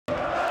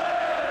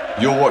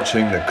You're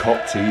watching the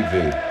Kop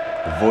TV,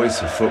 the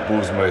voice of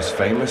football's most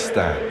famous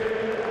stand.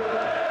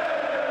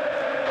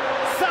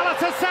 Salah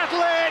to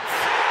settle it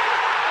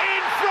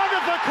in front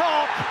of the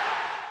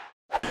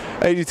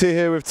Kop. 82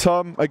 here with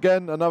Tom.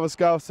 Again, another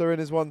Scouser in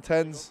his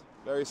 110s.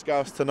 Very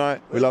Scouse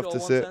tonight. We love to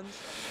see it.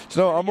 Do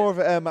you know, I'm more of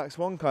an Air Max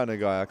 1 kind of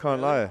guy. I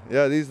can't lie.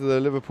 Yeah, these are the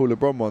Liverpool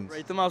LeBron ones.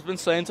 Rate them. I've been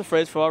saying to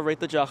Fred before. I rate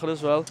the jacket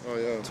as well. Oh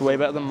yeah. It's way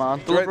better than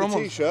mine. Do you rate the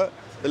T-shirt?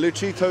 The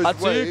Luchitos I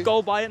do.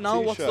 Go buy it now.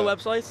 What's the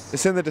website?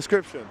 It's in the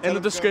description. In the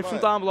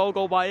description down below.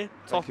 Go buy it.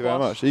 Thank you very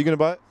much. Are you going to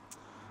buy it?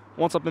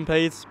 Once I've been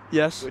paid,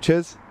 yes. Which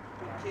is?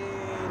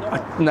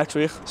 Next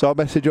week. So I'll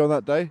message you on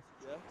that day?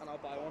 Yeah, and I'll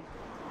buy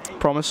one.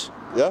 Promise.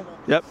 Yeah?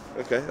 Yep.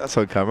 Okay, that's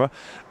on camera.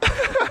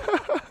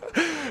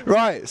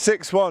 Right,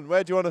 6-1.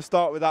 Where do you want to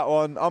start with that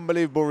one?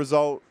 Unbelievable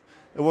result.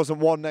 There wasn't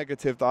one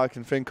negative that I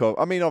can think of.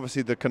 I mean,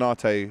 obviously the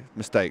Konate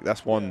mistake.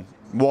 That's one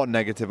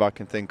negative I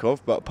can think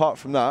of. But apart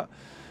from that,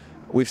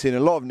 we've seen a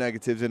lot of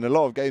negatives in a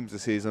lot of games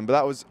this season. But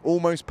that was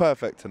almost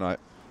perfect tonight.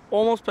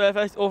 Almost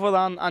perfect, other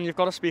than, and you've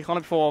got to speak on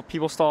it before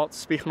people start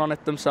speaking on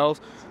it themselves.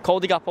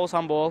 Cody Gakpo's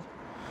handball.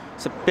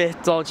 It's a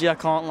bit dodgy, I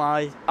can't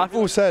lie. We've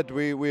all said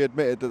we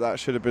admitted that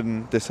should have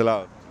been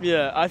disallowed.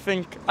 Yeah, I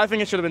think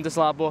it should have been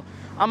disallowed, but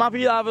I'm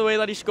happy either way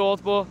that he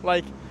scored. But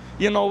like,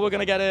 you know, we're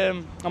gonna get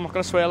I'm not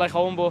gonna swear like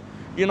home, but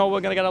you know, we're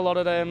gonna get a lot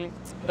of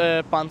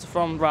banter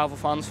from rival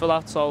fans for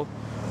that. So,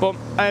 but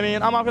I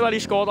mean, I'm happy that he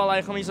scored. I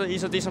like him.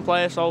 He's a decent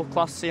player. So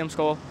class to see him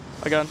score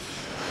again.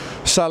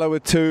 Salah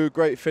with 2,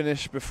 great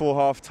finish before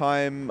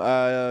half-time.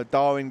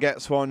 Darwin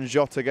gets 1,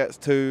 Jota gets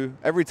 2.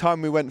 Every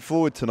time we went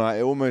forward tonight,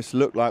 it almost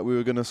looked like we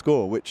were going to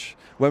score, which,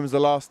 when was the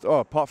last,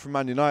 apart from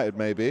Man United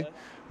maybe, yeah.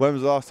 When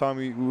was the last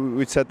time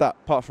we said that?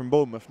 Apart from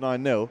Bournemouth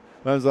 9-0,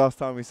 when was the last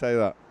time we say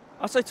that?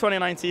 I'd say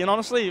 2019,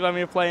 honestly, when we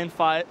were playing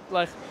fire,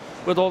 like,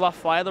 with all that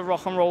fire, the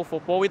rock and roll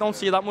football, we don't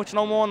see that much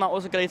no more, and that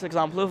was a great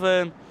example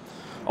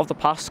of the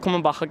past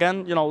coming back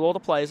again. You know, all the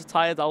players are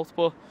tired out,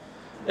 but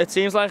it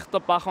seems like they're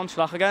back on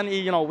track again.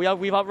 You know,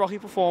 we've had rocky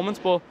performance,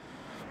 but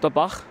they're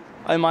back,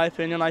 in my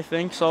opinion, I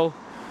think. So,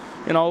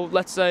 you know,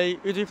 let's say,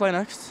 who do we play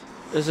next?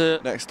 Is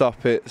it... Next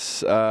up,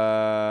 it's...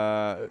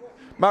 Mario,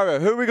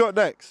 who have we got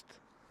next?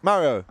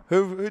 Mario,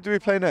 who do we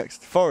play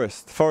next?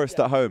 Forest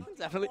at home.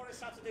 Definitely.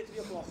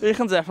 We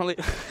can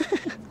definitely...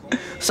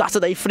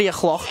 Saturday, 3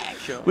 o'clock.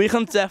 We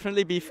can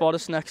definitely beat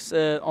Forest next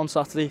on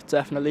Saturday,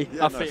 definitely.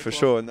 Yeah, no, for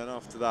sure. And then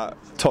after that,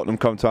 Tottenham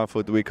come to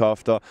Anfield the week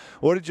after.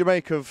 What did you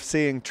make of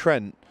seeing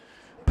Trent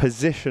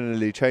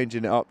positionally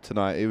changing it up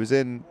tonight? He was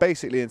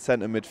basically in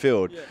centre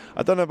midfield. Yeah.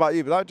 I don't know about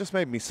you, but that just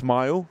made me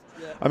smile.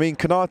 Yeah. I mean,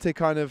 Konate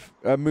kind of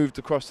moved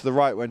across to the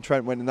right when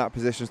Trent went in that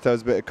position, so there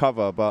was a bit of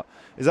cover. But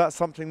is that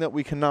something that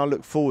we can now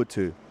look forward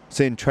to,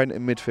 seeing Trent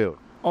in midfield?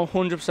 Oh,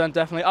 100%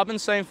 definitely. I've been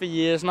saying for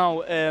years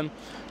now,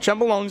 Trent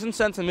belongs in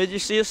centre mid. You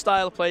see his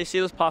style of play, you see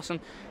his passing.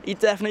 He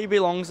definitely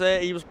belongs there.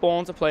 He was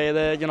born to play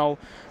there. You know,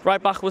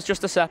 right back was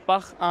just a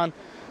setback, and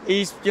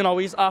he's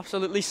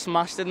absolutely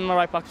smashed it in the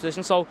right back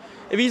position. So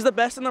if he's the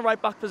best in the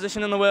right back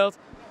position in the world,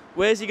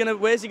 where's he gonna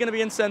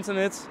be in centre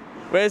mid?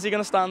 Where's he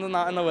gonna stand in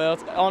that in the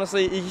world?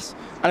 Honestly,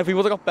 and if we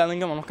would have got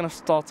Bellingham, I'm not gonna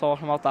start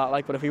talking about that.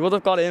 Like, but if we would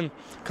have got him,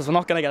 because we're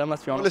not gonna get him.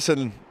 Let's be honest. Well,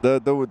 listen,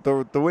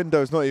 the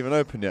window's not even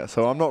open yet,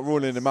 so I'm not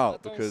ruling him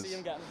out because. See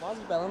him getting, why is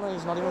he Bellingham?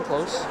 He's not even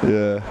close.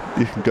 Yeah,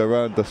 you can go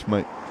round us,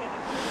 mate.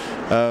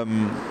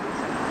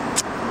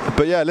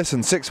 But yeah,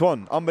 listen,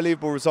 6-1,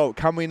 unbelievable result.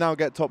 Can we now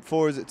get top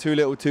 4? Is it too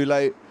little, too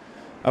late?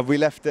 Have we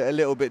left it a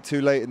little bit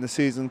too late in the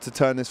season to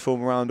turn this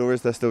form around, or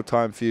is there still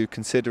time for you,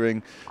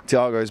 considering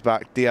Thiago's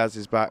back, Diaz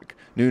is back,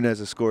 Nunez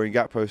is scoring,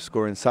 Gakpo's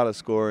scoring, Salah's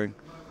scoring?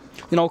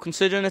 You know,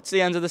 considering it's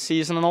the end of the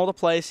season and all the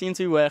players seem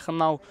to be working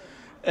now,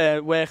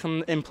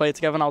 working in play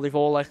together now, they've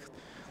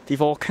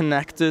all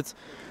connected.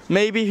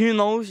 Maybe, who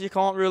knows? You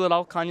can't rule it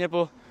out, can you?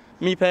 But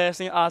me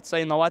personally, I'd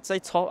say no. I'd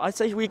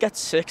say we get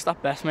 6th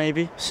at best,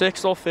 maybe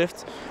 6th or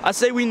 5th. I'd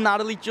say we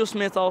narrowly just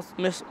miss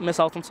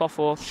out on top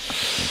 4. I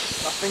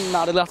think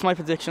narrowly, that's my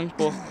prediction.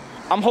 But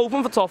I'm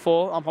hoping for top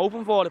 4. I'm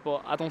hoping for it,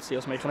 but I don't see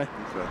us making it.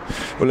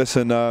 Well,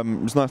 listen,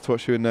 it was nice to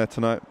watch you in there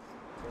tonight.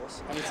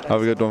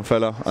 Have a good one,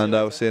 fella, and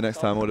we'll see you next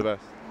time. All the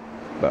best.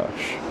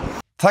 Bash.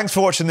 Thanks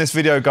for watching this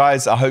video,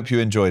 guys. I hope you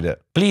enjoyed it.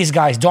 Please,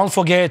 guys, don't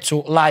forget to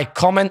like,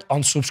 comment,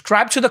 and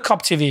subscribe to the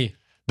Kop TV.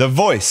 The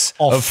voice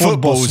of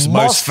football's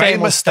most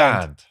famous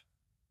stand.